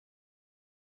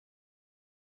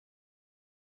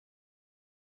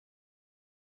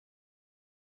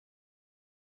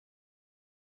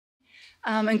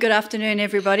And good afternoon,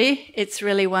 everybody. It's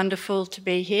really wonderful to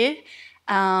be here.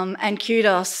 And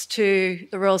kudos to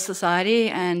the Royal Society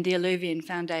and the Alluvian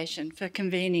Foundation for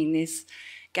convening this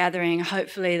gathering,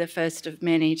 hopefully the first of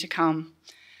many to come.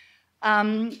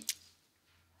 I'm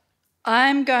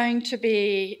going to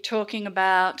be talking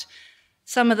about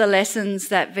some of the lessons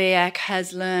that VIAC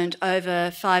has learned over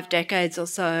 5 decades or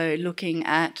so, looking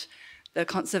at the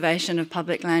conservation of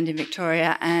public land in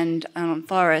Victoria and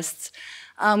forests,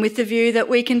 with the view that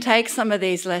we can take some of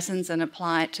these lessons and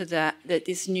apply it to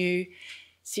this new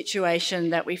situation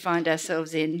that we find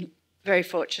ourselves in, very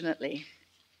fortunately.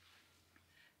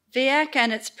 VIAC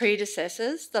and its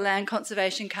predecessors, the Land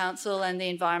Conservation Council and the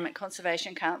Environment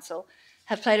Conservation Council,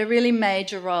 have played a really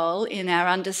major role in our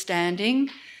understanding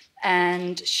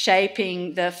and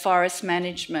shaping the forest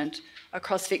management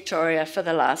across Victoria for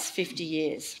the last 50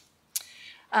 years.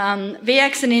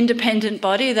 VIAC's an independent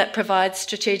body that provides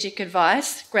strategic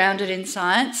advice grounded in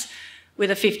science with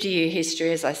a 50-year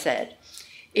history, as I said.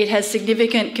 It has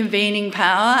significant convening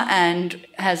power and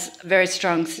has very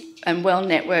strong and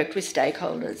well-networked with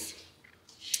stakeholders.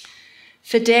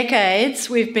 For decades,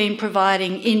 we've been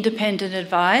providing independent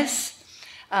advice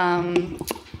on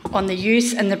the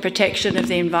use and the protection of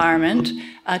the environment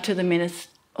to the Minister.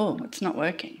 Oh, it's not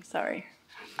working, sorry.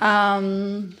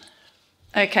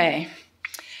 Okay.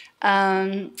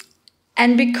 And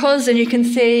you can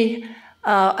see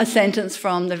a sentence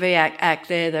from the VIAC Act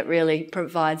there that really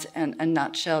provides a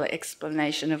nutshell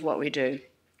explanation of what we do.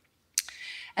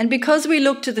 And because we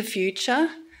look to the future,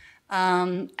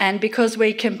 and because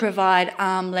we can provide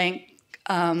arm-length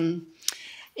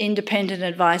independent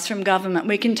advice from government,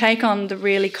 we can take on the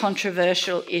really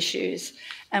controversial issues.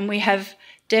 And we have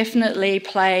definitely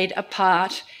played a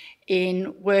part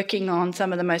in working on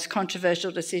some of the most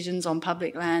controversial decisions on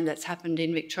public land that's happened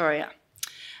in Victoria.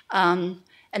 An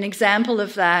example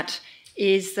of that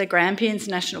is the Grampians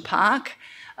National Park.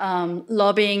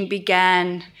 Lobbying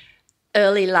began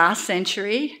early last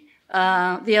century.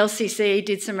 The LCC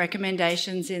did some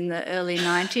recommendations in the early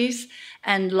 90s,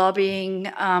 and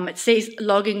logging was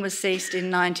ceased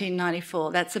in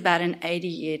 1994. That's about an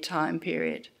 80-year time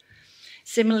period.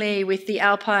 Similarly, with the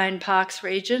Alpine Parks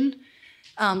region,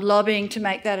 lobbying to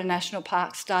make that a national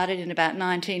park started in about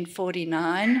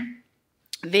 1949.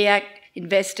 VIAC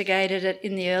investigated it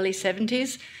in the early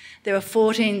 70s. There were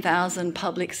 14,000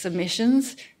 public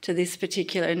submissions to this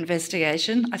particular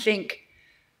investigation. I think,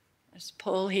 there's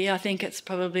Paul here, I think it's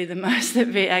probably the most that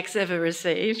VIAC's ever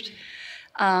received.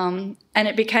 And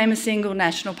it became a single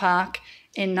national park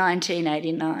in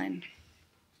 1989.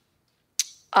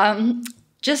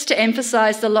 Just to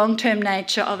emphasise the long-term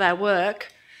nature of our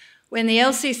work, when the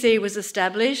LCC was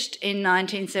established in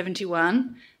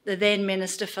 1971, the then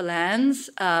Minister for Lands,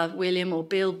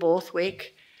 Bill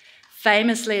Borthwick,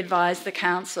 famously advised the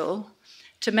Council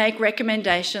to make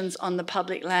recommendations on the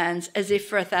public lands as if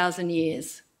for 1,000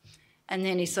 years. And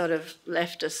then he sort of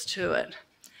left us to it.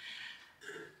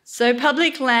 So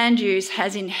public land use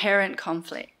has inherent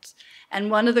conflicts,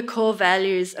 and one of the core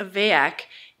values of VIAC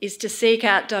is to seek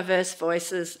out diverse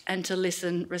voices and to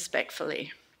listen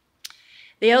respectfully.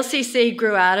 The LCC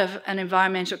grew out of an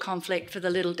environmental conflict for the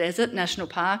Little Desert National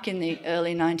Park in the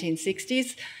early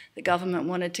 1960s. The government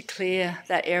wanted to clear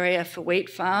that area for wheat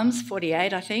farms,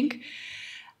 48 I think,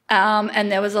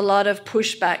 and there was a lot of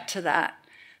pushback to that.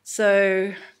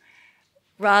 So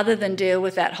rather than deal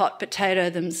with that hot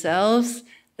potato themselves,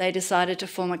 they decided to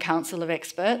form a council of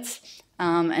experts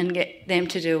and get them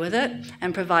to deal with it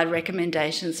and provide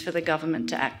recommendations for the government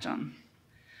to act on.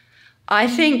 I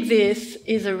think this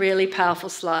is a really powerful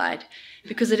slide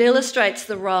because it illustrates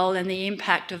the role and the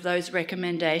impact of those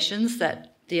recommendations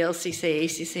that the LCC,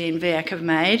 ECC and VIAC have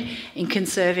made in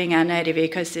conserving our native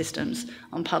ecosystems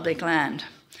on public land.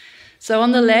 So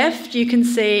on the left, you can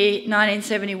see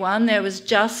 1971, there was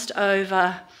just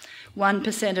over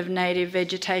 1% of native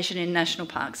vegetation in national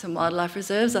parks and wildlife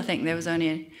reserves. I think there was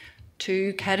only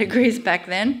 2 categories back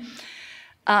then.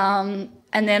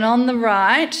 And then on the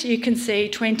right, you can see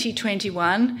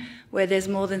 2021, where there's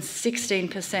more than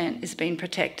 16% is being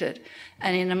protected,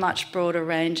 and in a much broader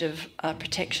range of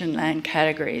protection land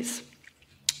categories.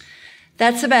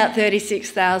 That's about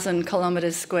 36,000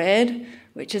 kilometres squared,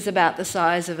 which is about the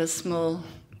size of a small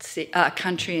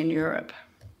country in Europe.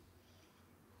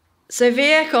 So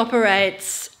VIAC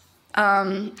operates,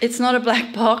 it's not a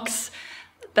black box,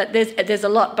 but there's a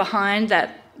lot behind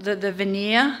that, the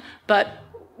veneer, but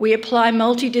we apply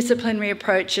multidisciplinary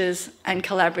approaches and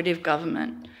collaborative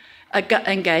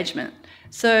engagement.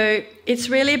 So it's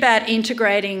really about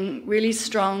integrating really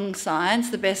strong science,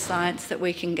 the best science that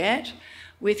we can get,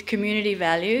 with community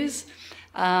values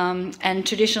and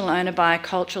traditional owner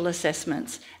biocultural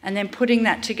assessments, and then putting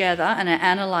that together and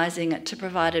analysing it to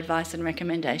provide advice and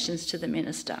recommendations to the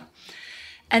Minister.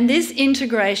 And this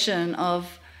integration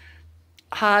of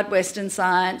hard Western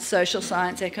science, social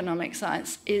science, economic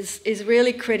science is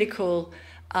really critical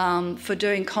for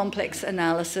doing complex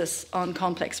analysis on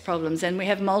complex problems. And we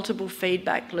have multiple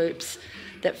feedback loops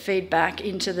that feed back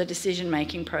into the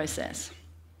decision-making process.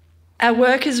 Our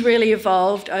work has really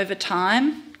evolved over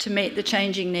time to meet the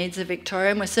changing needs of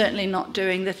Victoria, and we're certainly not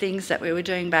doing the things that we were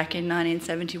doing back in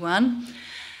 1971.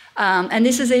 And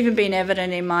this has even been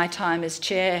evident in my time as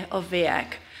chair of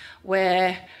VIAC,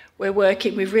 where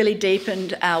we've really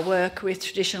deepened our work with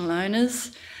traditional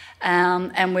owners,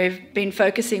 and we've been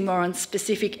focusing more on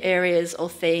specific areas or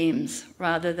themes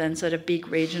rather than sort of big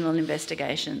regional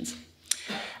investigations.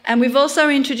 And we've also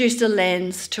introduced a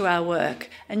lens to our work,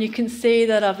 and you can see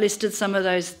that I've listed some of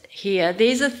those here.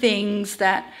 These are things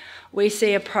that we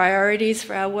see are priorities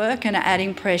for our work and are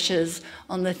adding pressures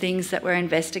on the things that we're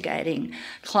investigating.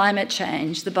 Climate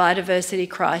change, the biodiversity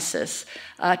crisis,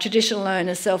 traditional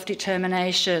owners'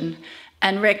 self-determination,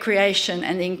 and recreation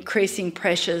and the increasing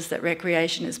pressures that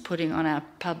recreation is putting on our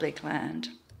public land.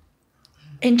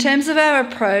 In terms of our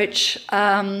approach,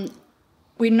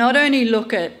 we not only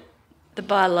look at the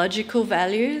biological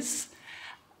values,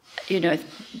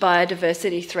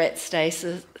 biodiversity threat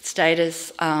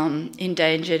status,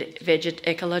 endangered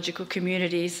ecological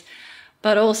communities,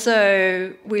 but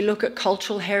also we look at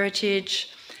cultural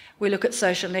heritage, we look at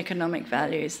social and economic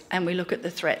values, and we look at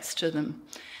the threats to them.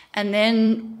 And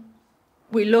then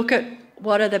we look at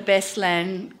what are the best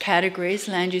land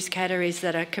use categories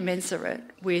that are commensurate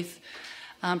with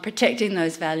protecting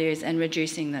those values and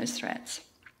reducing those threats.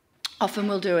 Often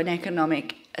we'll do an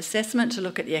economic assessment to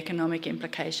look at the economic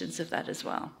implications of that as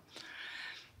well.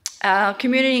 Our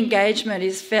community engagement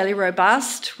is fairly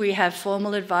robust. We have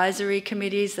formal advisory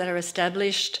committees that are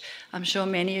established. I'm sure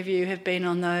many of you have been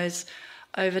on those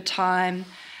over time.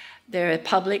 There are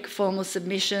public formal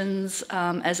submissions,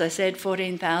 as I said,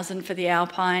 14,000 for the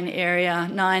Alpine area,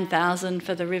 9,000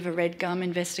 for the River Red Gum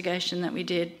investigation that we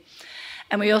did.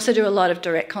 And we also do a lot of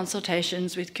direct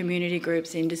consultations with community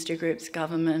groups, industry groups,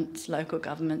 governments, local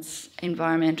governments,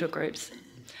 environmental groups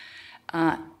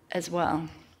as well.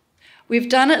 We've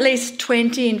done at least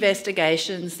 20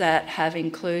 investigations that have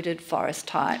included forest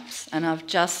types, and I've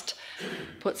just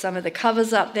put some of the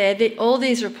covers up there. All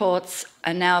these reports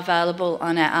are now available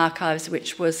on our archives,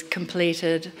 which was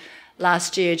completed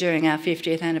last year during our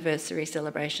 50th anniversary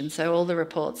celebration. So all the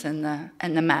reports and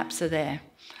the maps are there.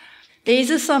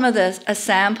 These are a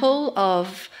sample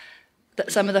of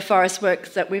some of the forest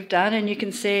work that we've done, and you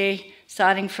can see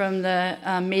starting from the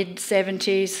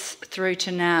mid-70s through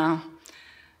to now.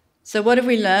 So what have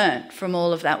we learnt from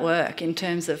all of that work in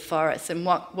terms of forests, and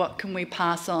what can we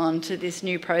pass on to this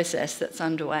new process that's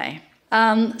underway?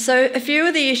 So a few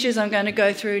of the issues I'm going to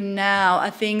go through now are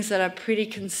things that are pretty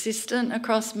consistent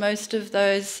across most of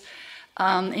those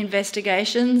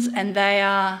investigations, and they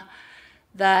are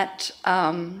that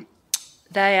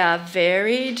they are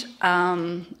varied.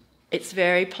 It's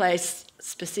very place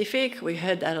specific. We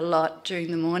heard that a lot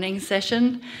during the morning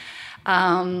session.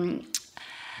 That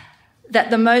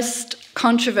the most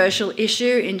controversial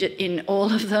issue in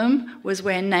all of them was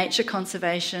where nature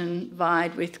conservation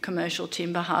vied with commercial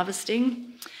timber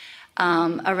harvesting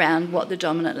around what the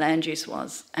dominant land use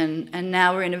was. And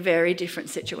now we're in a very different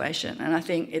situation. And I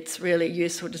think it's really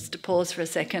useful just to pause for a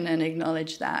second and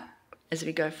acknowledge that as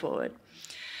we go forward.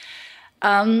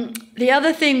 The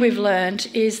other thing we've learned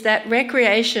is that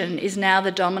recreation is now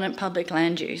the dominant public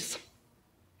land use.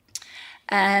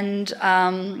 And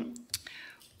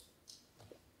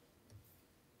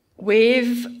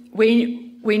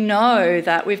we know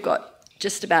that we've got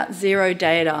just about zero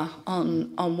data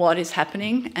on what is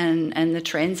happening and the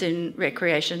trends in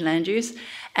recreation land use,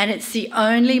 and it's the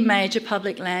only major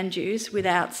public land use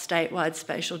without statewide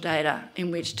spatial data in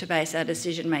which to base our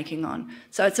decision making on.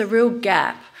 So it's a real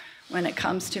gap when it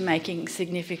comes to making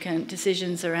significant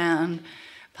decisions around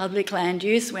public land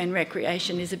use when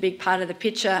recreation is a big part of the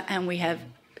picture and we have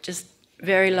just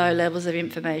very low levels of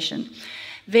information.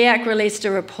 VIAC released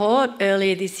a report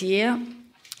earlier this year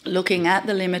looking at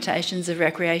the limitations of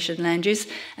recreation land use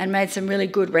and made some really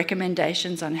good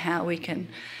recommendations on how we can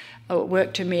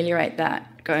work to ameliorate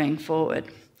that going forward.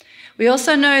 We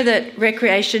also know that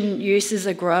recreation uses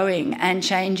are growing and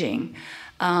changing.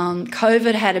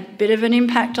 COVID had a bit of an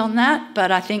impact on that,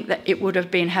 but I think that it would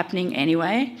have been happening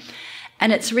anyway.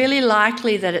 And it's really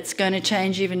likely that it's going to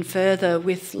change even further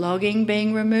with logging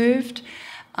being removed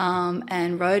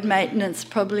and road maintenance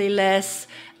probably less,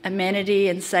 amenity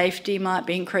and safety might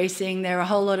be increasing. There are a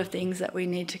whole lot of things that we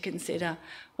need to consider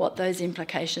what those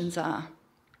implications are.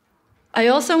 I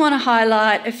also want to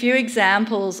highlight a few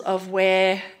examples of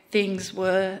where things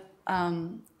were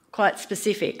quite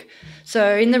specific.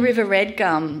 So in the River Red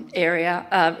Gum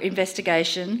area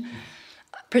investigation,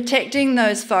 protecting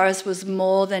those forests was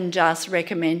more than just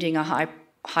recommending a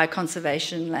high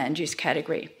conservation land use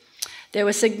category. There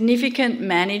were significant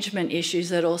management issues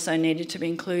that also needed to be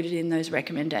included in those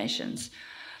recommendations.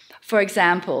 For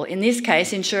example, in this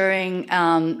case, ensuring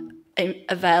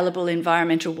available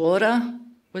environmental water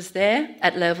was there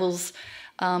at levels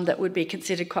that would be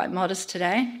considered quite modest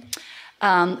today.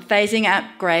 Phasing out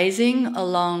grazing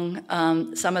along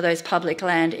some of those public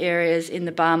land areas in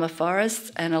the Barmah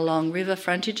forests and along river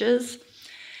frontages.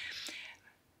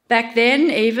 Back then,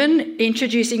 even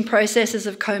introducing processes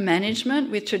of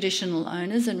co-management with traditional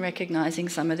owners and recognising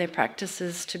some of their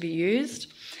practices to be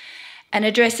used. And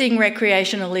addressing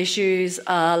recreational issues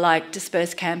like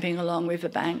dispersed camping along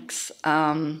riverbanks,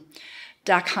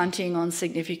 duck hunting on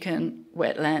significant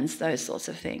wetlands, those sorts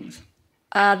of things.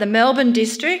 The Melbourne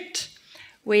district,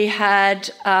 we had,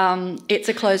 it's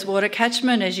a closed water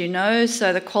catchment, as you know,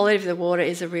 so the quality of the water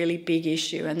is a really big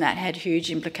issue, and that had huge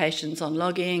implications on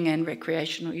logging and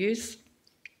recreational use.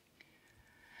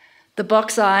 The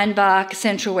Box Ironbark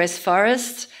Central West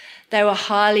forests, they were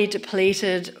highly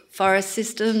depleted forest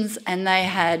systems, and they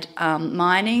had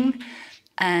mining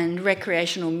and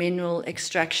recreational mineral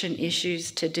extraction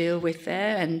issues to deal with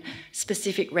there, and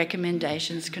specific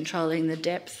recommendations controlling the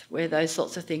depth where those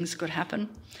sorts of things could happen.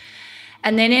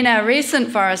 And then in our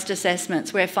recent forest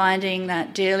assessments, we're finding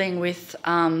that dealing with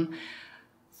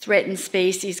threatened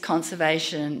species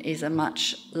conservation is a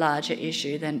much larger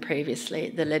issue than previously.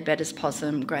 The Leadbetter's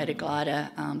possum, greater glider,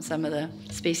 some of the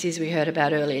species we heard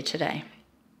about earlier today.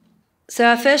 So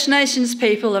our First Nations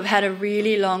people have had a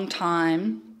really long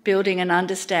time building an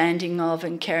understanding of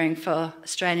and caring for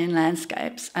Australian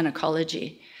landscapes and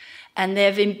ecology. And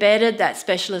they've embedded that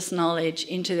specialist knowledge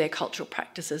into their cultural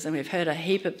practices, and we've heard a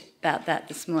heap about that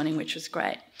this morning, which was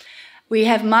great. We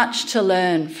have much to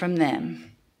learn from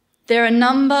them. There are a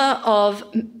number of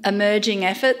emerging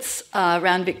efforts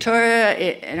around Victoria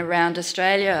and around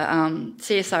Australia.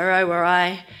 CSIRO, where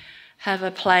I have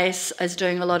a place, is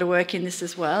doing a lot of work in this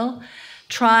as well,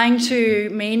 trying to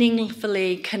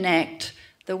meaningfully connect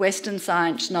the Western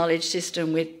science knowledge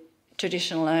system with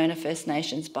traditional owner First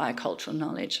Nations biocultural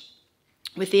knowledge,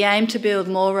 with the aim to build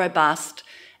more robust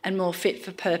and more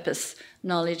fit-for-purpose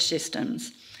knowledge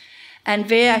systems. And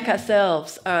VIAC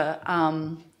ourselves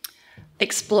are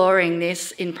exploring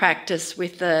this in practice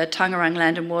with the Tangerang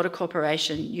Land and Water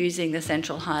Corporation, using the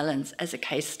Central Highlands as a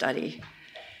case study.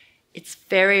 It's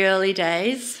very early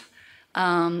days,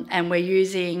 and we're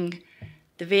using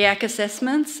the VIAC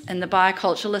assessments and the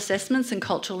biocultural assessments and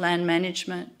cultural land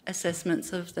management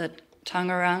assessments of the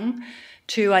Tangerang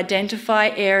to identify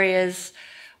areas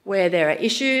where there are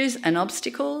issues and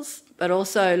obstacles, but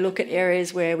also look at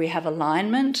areas where we have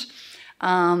alignment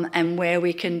and where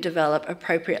we can develop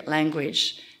appropriate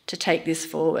language to take this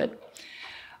forward.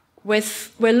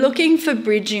 We're looking for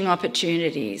bridging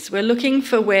opportunities. We're looking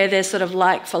for where there's sort of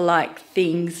like-for-like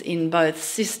things in both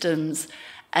systems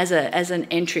as an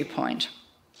entry point.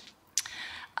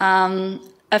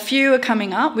 A few are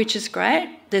coming up, which is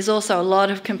great. There's also a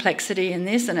lot of complexity in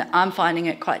this, and I'm finding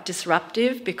it quite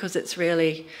disruptive because it's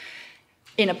really,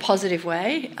 in a positive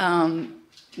way,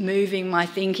 moving my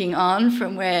thinking on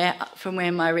from where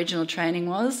my original training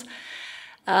was.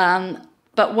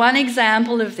 But one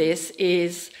example of this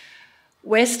is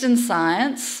Western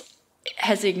science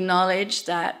has acknowledged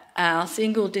that our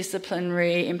single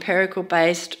disciplinary,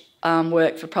 empirical-based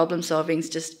work for problem solving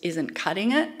just isn't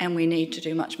cutting it, and we need to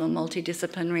do much more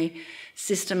multidisciplinary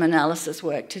system analysis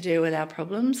work to deal with our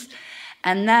problems.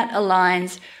 And that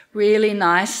aligns really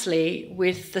nicely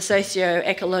with the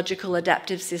socio-ecological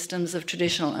adaptive systems of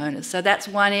traditional owners. So that's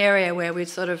one area where we've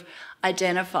sort of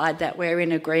identified that we're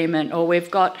in agreement, or we've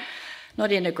got,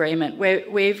 not in agreement,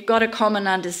 we've got a common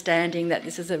understanding that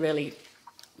this is a really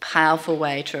powerful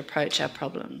way to approach our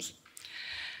problems.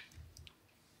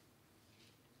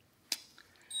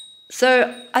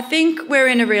 So I think we're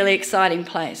in a really exciting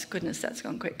place. Goodness, that's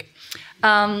gone quick.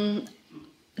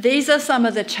 These are some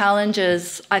of the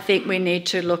challenges I think we need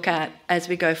to look at as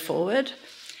we go forward.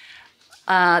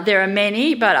 There are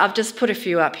many, but I've just put a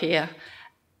few up here.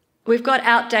 We've got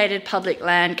outdated public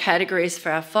land categories for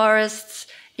our forests,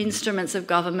 instruments of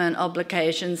government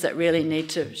obligations that really need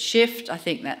to shift. I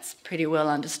think that's pretty well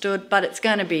understood, but it's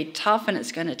going to be tough and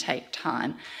it's going to take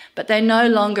time. But they no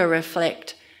longer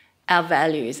reflect our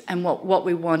values and what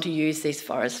we want to use these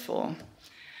forests for.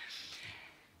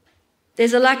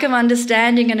 There's a lack of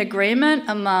understanding and agreement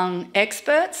among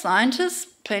experts, scientists,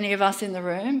 plenty of us in the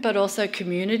room, but also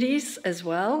communities as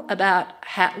well, about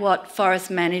what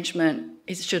forest management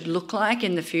should look like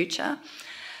in the future.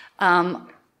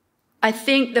 I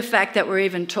think the fact that we're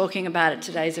even talking about it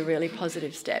today is a really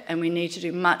positive step, and we need to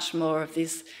do much more of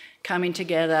this coming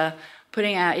together,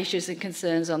 putting our issues and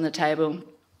concerns on the table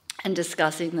and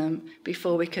discussing them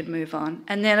before we could move on.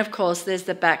 And then, of course, there's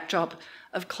the backdrop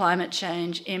of climate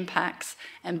change impacts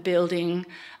and building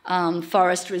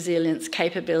forest resilience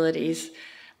capabilities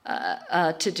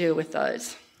to deal with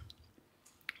those.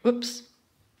 Whoops.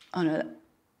 Oh no.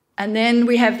 And then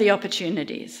we have the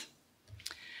opportunities.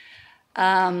 We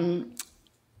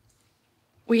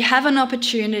have an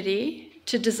opportunity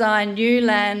to design new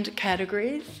land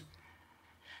categories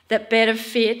that better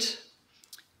fit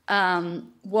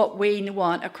what we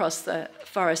want across the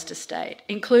forest estate,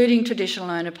 including traditional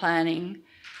owner planning,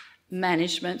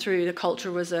 management through the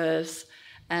cultural reserves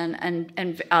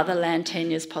and other land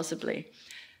tenures possibly.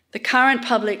 The current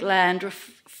public land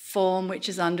reform which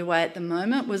is underway at the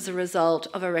moment was the result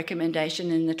of a recommendation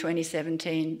in the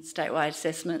 2017 statewide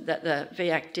assessment that the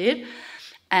VAC did,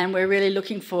 and we're really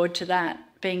looking forward to that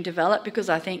being developed because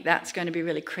I think that's going to be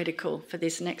really critical for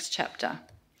this next chapter.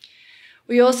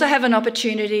 We also have an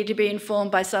opportunity to be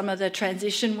informed by some of the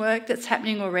transition work that's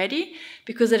happening already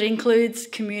because it includes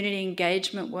community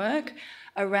engagement work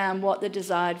around what the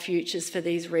desired futures for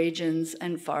these regions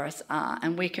and forests are,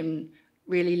 and we can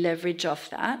really leverage off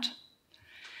that.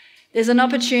 There's an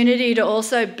opportunity to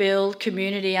also build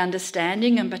community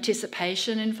understanding and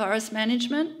participation in forest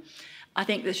management. I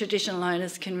think the traditional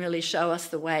owners can really show us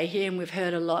the way here, and we've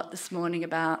heard a lot this morning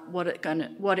about what it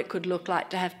could look like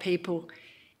to have people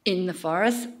in the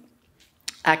forest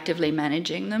actively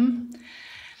managing them.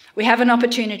 We have an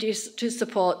opportunity to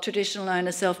support traditional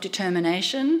owner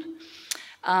self-determination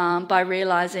by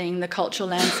realising the cultural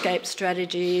landscape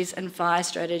strategies and fire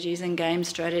strategies and game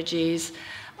strategies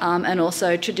and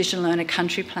also traditional owner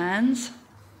country plans.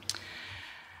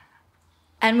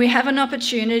 And we have an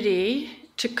opportunity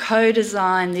to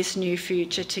co-design this new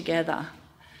future together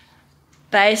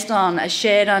based on a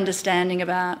shared understanding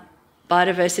about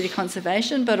biodiversity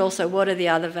conservation, but also what are the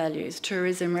other values,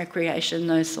 tourism, recreation,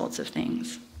 those sorts of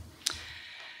things.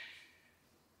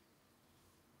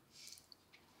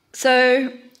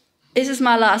 So this is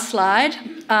my last slide.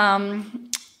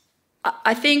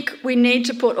 I think we need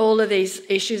to put all of these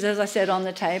issues, as I said, on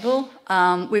the table.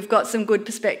 We've got some good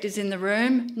perspectives in the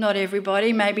room, not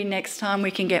everybody. Maybe next time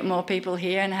we can get more people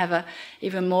here and have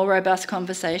even more robust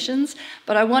conversations.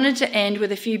 But I wanted to end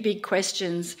with a few big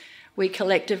questions we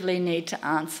collectively need to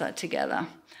answer together.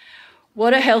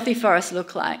 What do healthy forests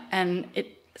look like? And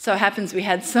it so happens we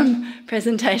had some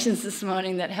presentations this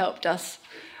morning that helped us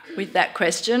with that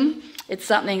question. It's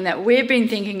something that we've been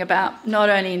thinking about, not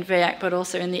only in VAC, but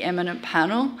also in the eminent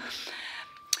panel.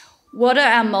 What are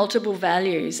our multiple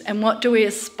values and what do we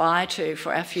aspire to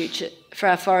for our future, for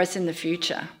our forests in the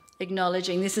future?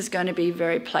 Acknowledging this is going to be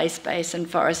very place-based and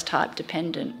forest type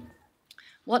dependent.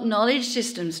 What knowledge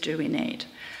systems do we need?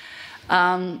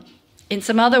 In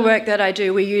some other work that I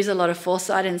do, we use a lot of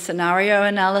foresight and scenario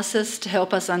analysis to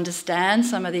help us understand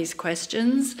some of these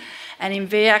questions. And in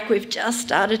VAC, we've just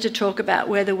started to talk about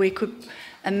whether we could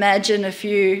imagine a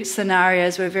few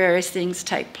scenarios where various things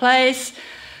take place,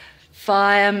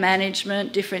 fire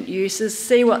management, different uses,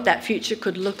 see what that future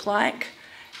could look like,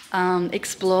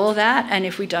 explore that, and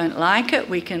if we don't like it,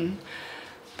 we can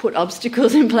put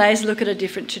obstacles in place, look at a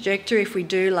different trajectory. If we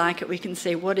do like it, we can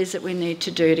see what is it we need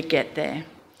to do to get there.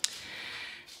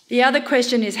 The other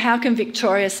question is, how can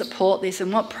Victoria support this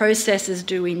and what processes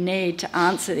do we need to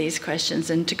answer these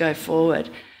questions and to go forward?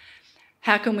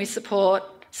 How can we support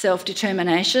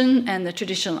self-determination and the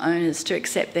traditional owners to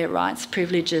accept their rights,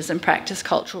 privileges and practice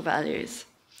cultural values?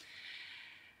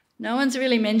 No one's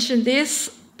really mentioned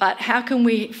this, but how can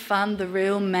we fund the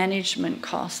real management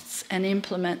costs and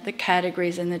implement the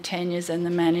categories and the tenures and the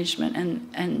management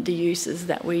and the uses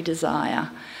that we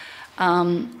desire?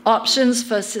 Options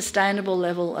for sustainable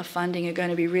level of funding are going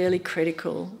to be really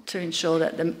critical to ensure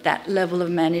that that level of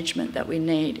management that we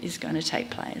need is going to take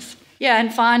place. Yeah,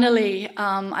 and finally,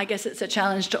 I guess it's a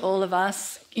challenge to all of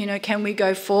us. You know, can we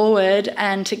go forward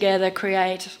and together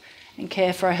create and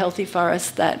care for a healthy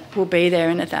forest that will be there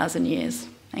in 1,000 years?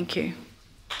 Thank you.